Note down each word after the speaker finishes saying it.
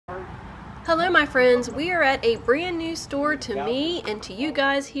Hello my friends, we are at a brand new store to me and to you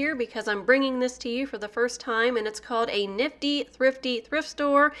guys here because I'm bringing this to you for the first time, and it's called a nifty, thrifty thrift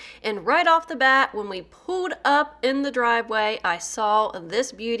store. And right off the bat, when we pulled up in the driveway, I saw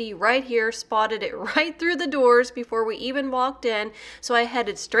this beauty right here, spotted it right through the doors before we even walked in. So I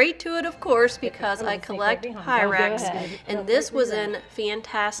headed straight to it, of course, because I collect Pyrex, and this was in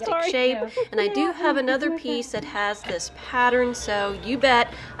fantastic shape. And I do have another piece that has this pattern, so you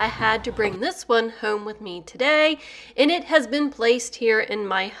bet I had to bring this one home with me today, and it has been placed here in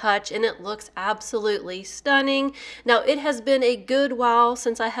my hutch and it looks absolutely stunning. Now it has been a good while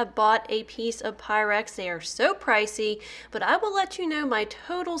since I have bought a piece of Pyrex. They are so pricey, but I will let you know my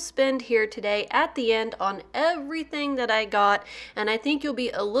total spend here today at the end on everything that I got, and I think you'll be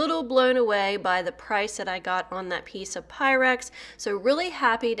a little blown away by the price that I got on that piece of Pyrex. So really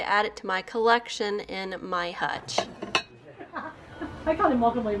happy to add it to my collection in my hutch. I caught him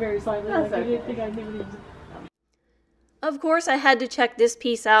walking away very slightly. Like I didn't think I knew what he was. Of course, I had to check this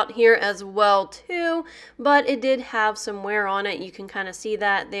piece out here as well too, but it did have some wear on it. You can kind of see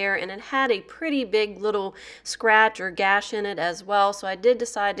that there, and it had a pretty big little scratch or gash in it as well, so I did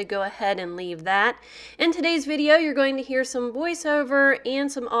decide to go ahead and leave that. In today's video, you're going to hear some voiceover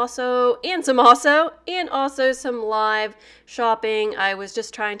and also some live shopping. I was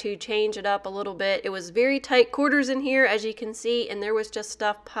just trying to change it up a little bit. It was very tight quarters in here, as you can see, and there was just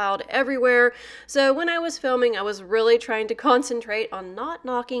stuff piled everywhere. So when I was filming, I was really trying to concentrate on not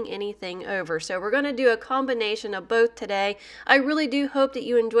knocking anything over. So we're going to do a combination of both today. I really do hope that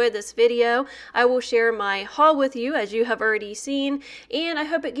you enjoyed this video. I will share my haul with you, as you have already seen, and I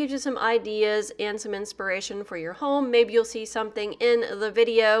hope it gives you some ideas and some inspiration for your home. Maybe you'll see something in the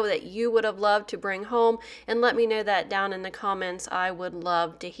video that you would have loved to bring home, and let me know that down in the comments. I would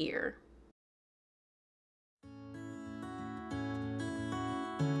love to hear.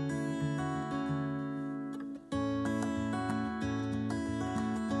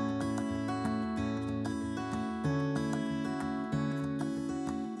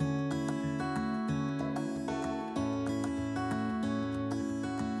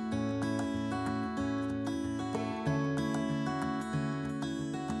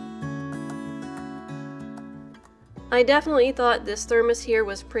 I definitely thought this thermos here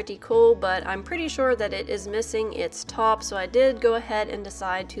was pretty cool, but I'm pretty sure that it is missing its top, so I did go ahead and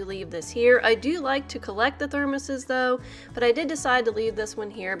decide to leave this here. I do like to collect the thermoses though, but I did decide to leave this one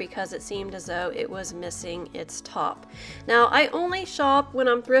here because it seemed as though it was missing its top. Now, I only shop when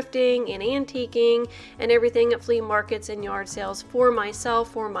I'm thrifting and antiquing and everything at flea markets and yard sales for myself,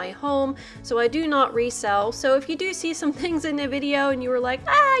 for my home, so I do not resell. So if you do see some things in the video and you were like,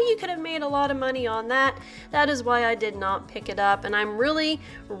 you could have made a lot of money on that, that is why I did not pick it up. And I'm really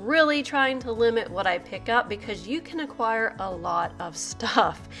trying to limit what I pick up because you can acquire a lot of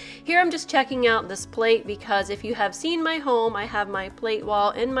stuff. Here I'm just checking out this plate because if you have seen my home, I have my plate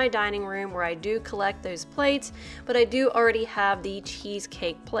wall in my dining room where I do collect those plates, but I do already have the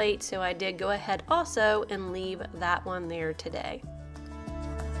cheesecake plate, so I did go ahead also and leave that one there today.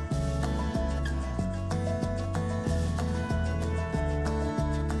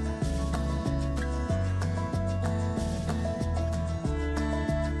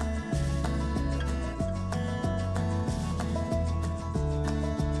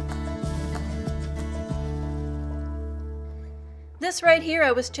 This right here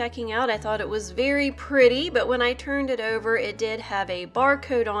I was checking out. I thought it was very pretty, but when I turned it over, it did have a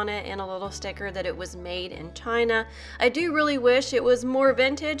barcode on it and a little sticker that it was made in China. I do really wish it was more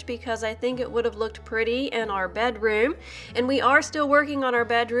vintage because I think it would have looked pretty in our bedroom. And we are still working on our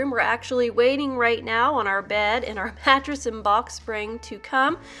bedroom. We're actually waiting right now on our bed and our mattress and box spring to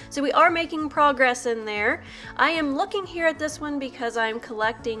come. So we are making progress in there. I am looking here at this one because I'm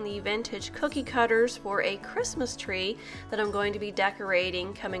collecting the vintage cookie cutters for a Christmas tree that I'm going to be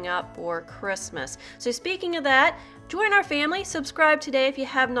decorating coming up for Christmas. So speaking of that, join our family. Subscribe today if you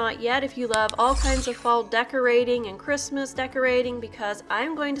have not yet, if you love all kinds of fall decorating and Christmas decorating, because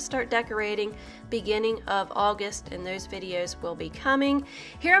I'm going to start decorating beginning of August, and those videos will be coming.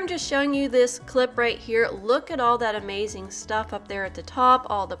 Here I'm just showing you this clip right here. Look at all that amazing stuff up there at the top,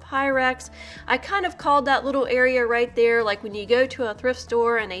 all the Pyrex. I kind of called that little area right there like when you go to a thrift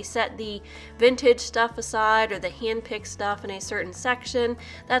store and they set the vintage stuff aside or the hand-picked stuff in a certain section.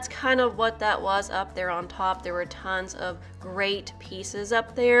 That's kind of what that was up there on top. There were tons of great pieces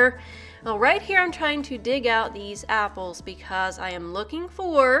up there. Now right here I'm trying to dig out these apples because I am looking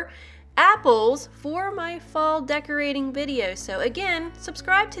for apples for my fall decorating video. So again,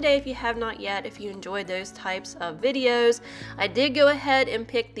 subscribe today if you have not yet, if you enjoyed those types of videos. I did go ahead and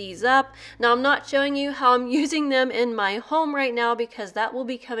pick these up. Now I'm not showing you how I'm using them in my home right now because that will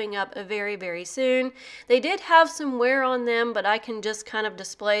be coming up very, very soon. They did have some wear on them, but I can just kind of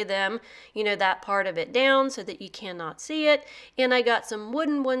display them, you know, that part of it down so that you cannot see it. And I got some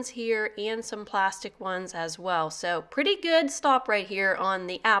wooden ones here and some plastic ones as well. So pretty good stop right here on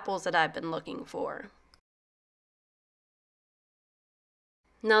the apples that I've been looking for.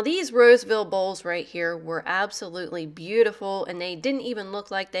 Now these Roseville bowls right here were absolutely beautiful, and they didn't even look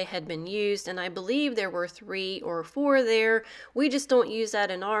like they had been used, and I believe there were 3 or 4 there. We just don't use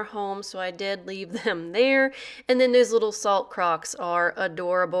that in our home, so I did leave them there. And then those little salt crocks are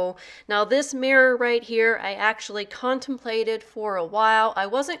adorable. Now this mirror right here, I actually contemplated for a while. I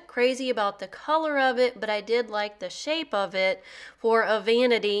wasn't crazy about the color of it, but I did like the shape of it for a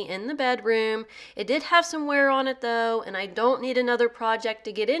vanity in the bedroom. It did have some wear on it though, and I don't need another project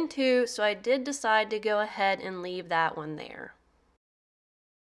to get into, so I did decide to go ahead and leave that one there.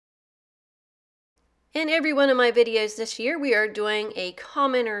 In every one of my videos this year, we are doing a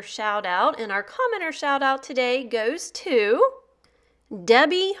commenter shout out, and our commenter shout out today goes to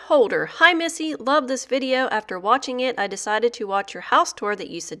Debbie Holder. Hi Missy, love this video. After watching it, I decided to watch your house tour that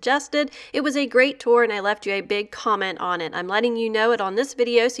you suggested. It was a great tour and I left you a big comment on it. I'm letting you know it on this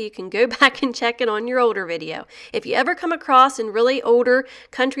video so you can go back and check it on your older video. If you ever come across in really older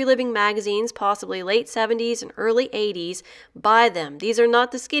country living magazines, possibly late 70s and early 80s, buy them. These are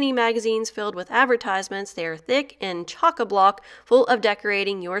not the skinny magazines filled with advertisements. They are thick and chock-a-block full of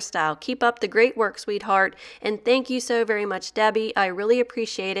decorating your style. Keep up the great work, sweetheart, and thank you so very much, Debbie. I really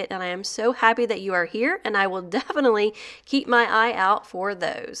appreciate it, and I am so happy that you are here, and I will definitely keep my eye out for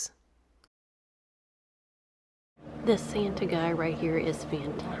those. This Santa guy right here is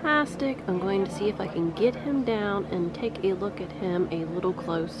fantastic. I'm going to see if I can get him down and take a look at him a little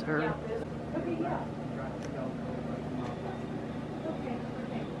closer.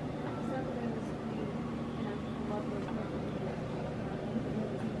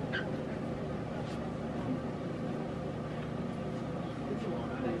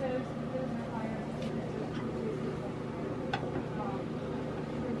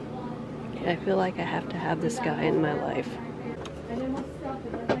 I feel like I have to have this guy in my life.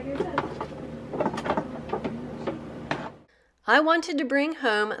 I wanted to bring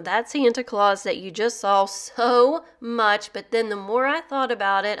home that Santa Claus that you just saw so much, but then the more I thought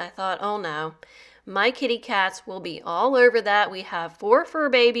about it, I thought, oh no. My kitty cats will be all over that. We have 4 fur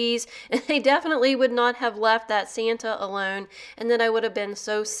babies, and they definitely would not have left that Santa alone, and then I would have been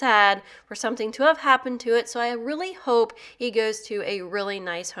so sad for something to have happened to it. So I really hope he goes to a really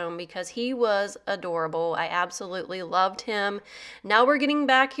nice home because he was adorable. I absolutely loved him. Now we're getting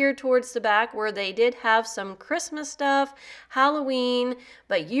back here towards the back where they did have some Christmas stuff, Halloween,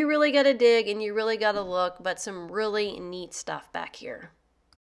 but you really got to dig and you really got to look, but some really neat stuff back here.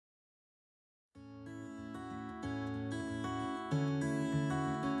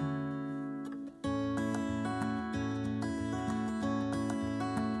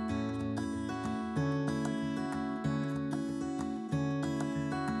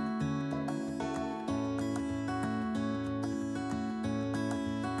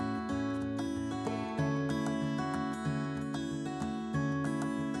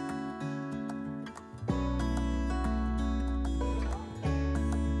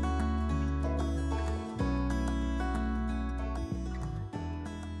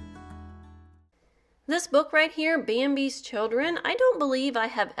 This book right here, Bambi's Children, I don't believe I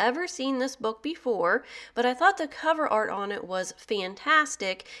have ever seen this book before, but I thought the cover art on it was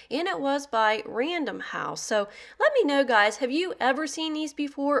fantastic, and it was by Random House. So let me know, guys, have you ever seen these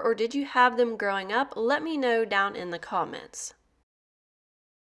before, or did you have them growing up? Let me know down in the comments.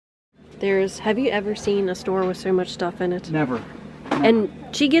 Have you ever seen a store with so much stuff in it? Never. And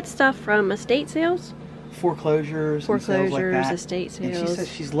she gets stuff from estate sales? Foreclosures, and sales like that. Estate sales. And she says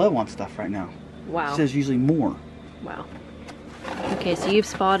she's low on stuff right now. Wow. She says usually more. Wow. Okay, so you've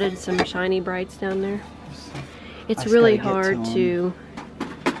spotted some shiny brights down there. It's really hard to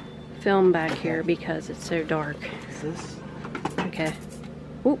film back here because it's so dark. Is this? Okay.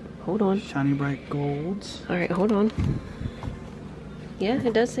 Oh, hold on. Shiny bright golds. All right, hold on. Yeah,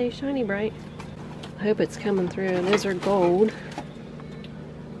 it does say shiny bright. I hope it's coming through. Those are gold.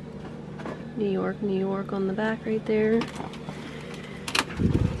 New York, New York on the back right there.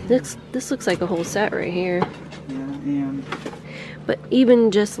 This looks like a whole set right here. Yeah, and but even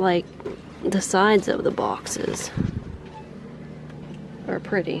just like the sides of the boxes are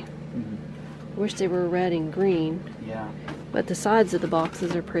pretty. Mm-hmm. Wish they were red and green. Yeah. But the sides of the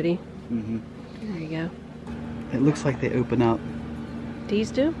boxes are pretty. Mm-hmm. There you go. It looks like they open up. These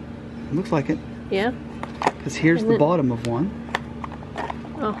do? It looks like it. Yeah. Because here's the bottom of one.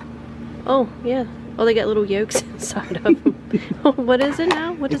 Oh. Oh, yeah. Oh, they got little yolks inside of them. What is it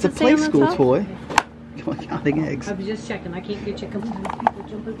now? What does it say on the top? It's a play school toy. Counting eggs. I was just checking. I can't get you because people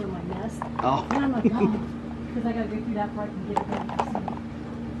jump over my nest. Oh. And I'm like, oh, because I got to go through that before I can get it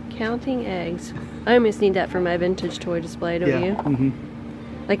done. Counting eggs. I almost need that for my vintage toy display, don't you?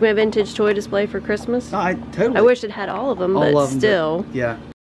 Mm-hmm. Like my vintage toy display for Christmas? I totally. I wish it had all of them, but still. Yeah.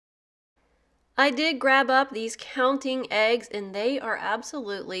 I did grab up these counting eggs, and they are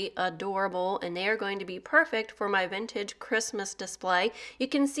absolutely adorable, and they are going to be perfect for my vintage Christmas display. You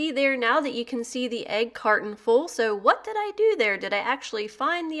can see there now that you can see the egg carton full. So what did I do there? Did I actually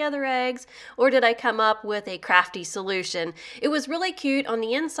find the other eggs, or did I come up with a crafty solution? It was really cute. On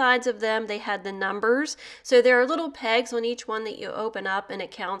the insides of them, they had the numbers. So there are little pegs on each one that you open up, and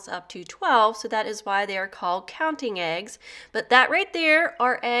it counts up to 12. So that is why they are called counting eggs. But that right there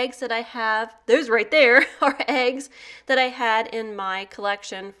are eggs that I have. Those right there are eggs that I had in my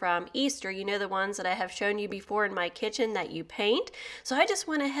collection from Easter. You know, the ones that I have shown you before in my kitchen that you paint. So I just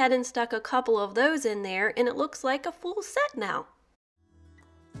went ahead and stuck a couple of those in there, and it looks like a full set now.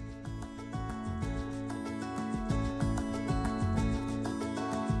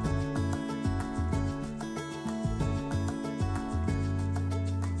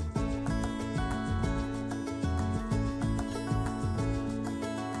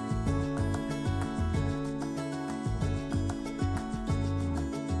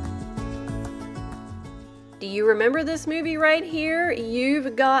 Do you remember this movie right here,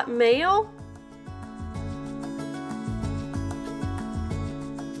 You've Got Mail?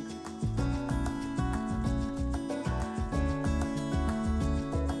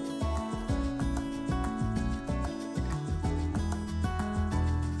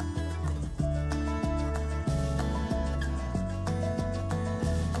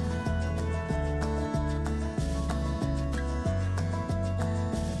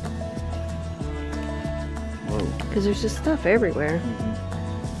 Because there's just stuff everywhere.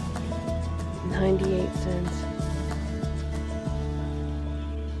 98 cents.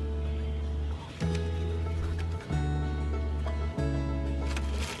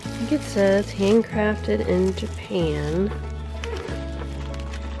 I think it says handcrafted in Japan.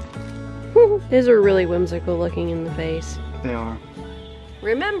 These are really whimsical looking in the face. They are.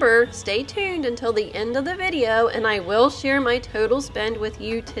 Remember, stay tuned until the end of the video, and I will share my total spend with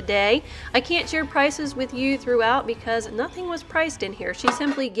you today. I can't share prices with you throughout because nothing was priced in here. She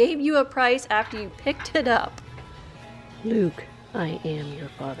simply gave you a price after you picked it up. Luke, I am your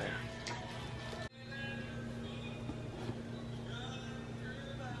father.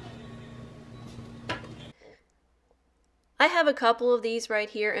 I have a couple of these right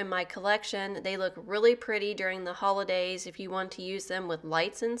here in my collection. They look really pretty during the holidays if you want to use them with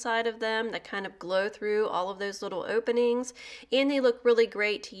lights inside of them that kind of glow through all of those little openings. And they look really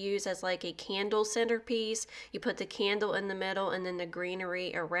great to use as like a candle centerpiece. You put the candle in the middle and then the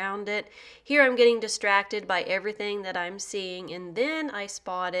greenery around it. Here I'm getting distracted by everything that I'm seeing, and then I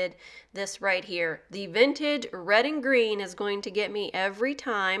spotted this right here. The vintage red and green is going to get me every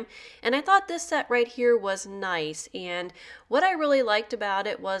time, and I thought this set right here was nice. And what I really liked about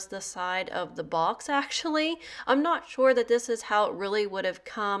it was the side of the box, actually. I'm not sure that this is how it really would have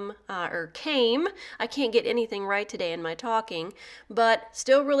come or came. I can't get anything right today in my talking, but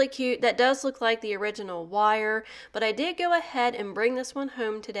still really cute. That does look like the original wire, but I did go ahead and bring this one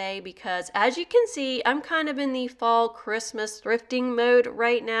home today because, as you can see, I'm kind of in the fall Christmas thrifting mode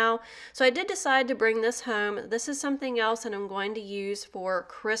right now. So I did decide to bring this home. This is something else that I'm going to use for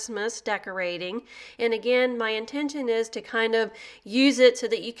Christmas decorating. And again, my intention is to kind of use it so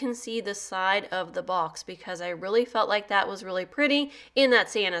that you can see the side of the box, because I really felt like that was really pretty, and that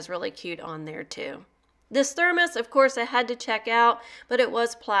Santa's really cute on there too. This thermos, of course, I had to check out, but it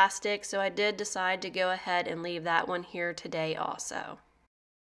was plastic, so I did decide to go ahead and leave that one here today also.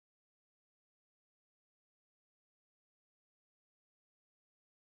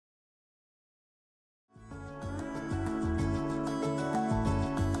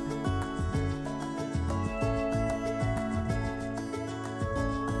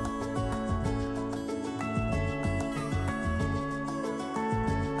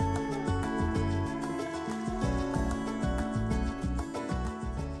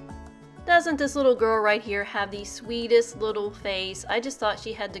 doesn't this little girl right here have the sweetest little face? I just thought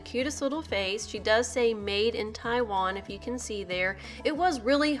she had the cutest little face. She does say made in Taiwan, if you can see there. It was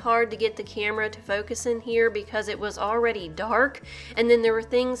really hard to get the camera to focus in here because it was already dark, and then there were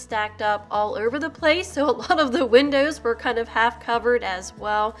things stacked up all over the place, so a lot of the windows were kind of half covered as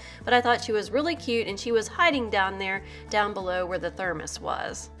well. But I thought she was really cute, and she was hiding down there, down below where the thermos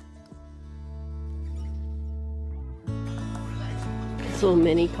was. This little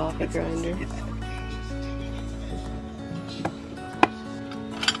mini coffee grinder.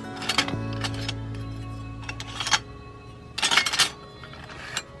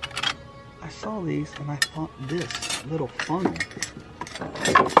 I saw these and I thought this little funnel.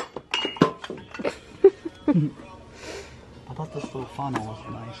 I thought this little funnel was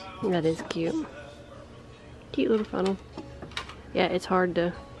nice. That is cute. Cute little funnel. Yeah, it's hard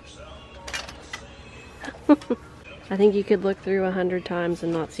to... I think you could look through 100 times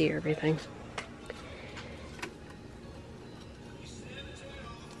and not see everything.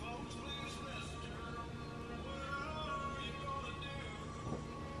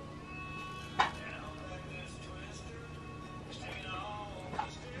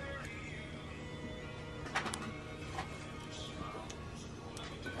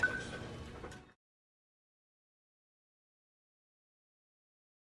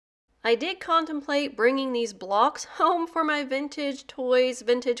 I did contemplate bringing these blocks home for my vintage toys,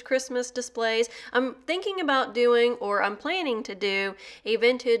 vintage Christmas displays. I'm thinking about doing, or I'm planning to do, a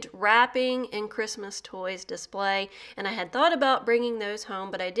vintage wrapping and Christmas toys display. And I had thought about bringing those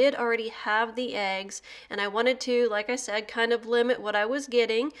home, but I did already have the eggs. And I wanted to, like I said, kind of limit what I was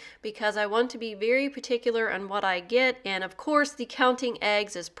getting because I want to be very particular on what I get. And of course, the counting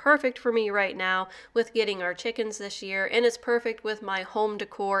eggs is perfect for me right now with getting our chickens this year. And it's perfect with my home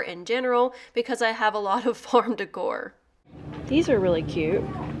decor in general because I have a lot of farm decor. These are really cute.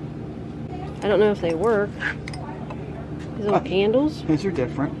 I don't know if they work. These little candles. Those are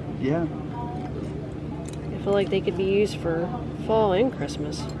different, yeah. I feel like they could be used for fall and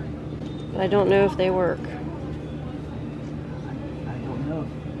Christmas. But I don't know if they work. I don't know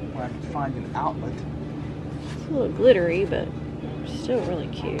where I can find an outlet. It's a little glittery, but still really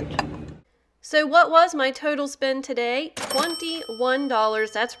cute. So what was my total spend today?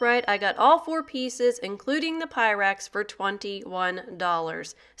 $21. That's right, I got all 4 pieces, including the Pyrex, for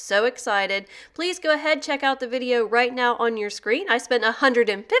 $21. So excited. Please go ahead, check out the video right now on your screen. I spent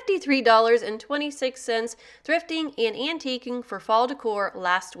 $153.26 thrifting and antiquing for fall decor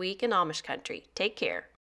last week in Amish country. Take care.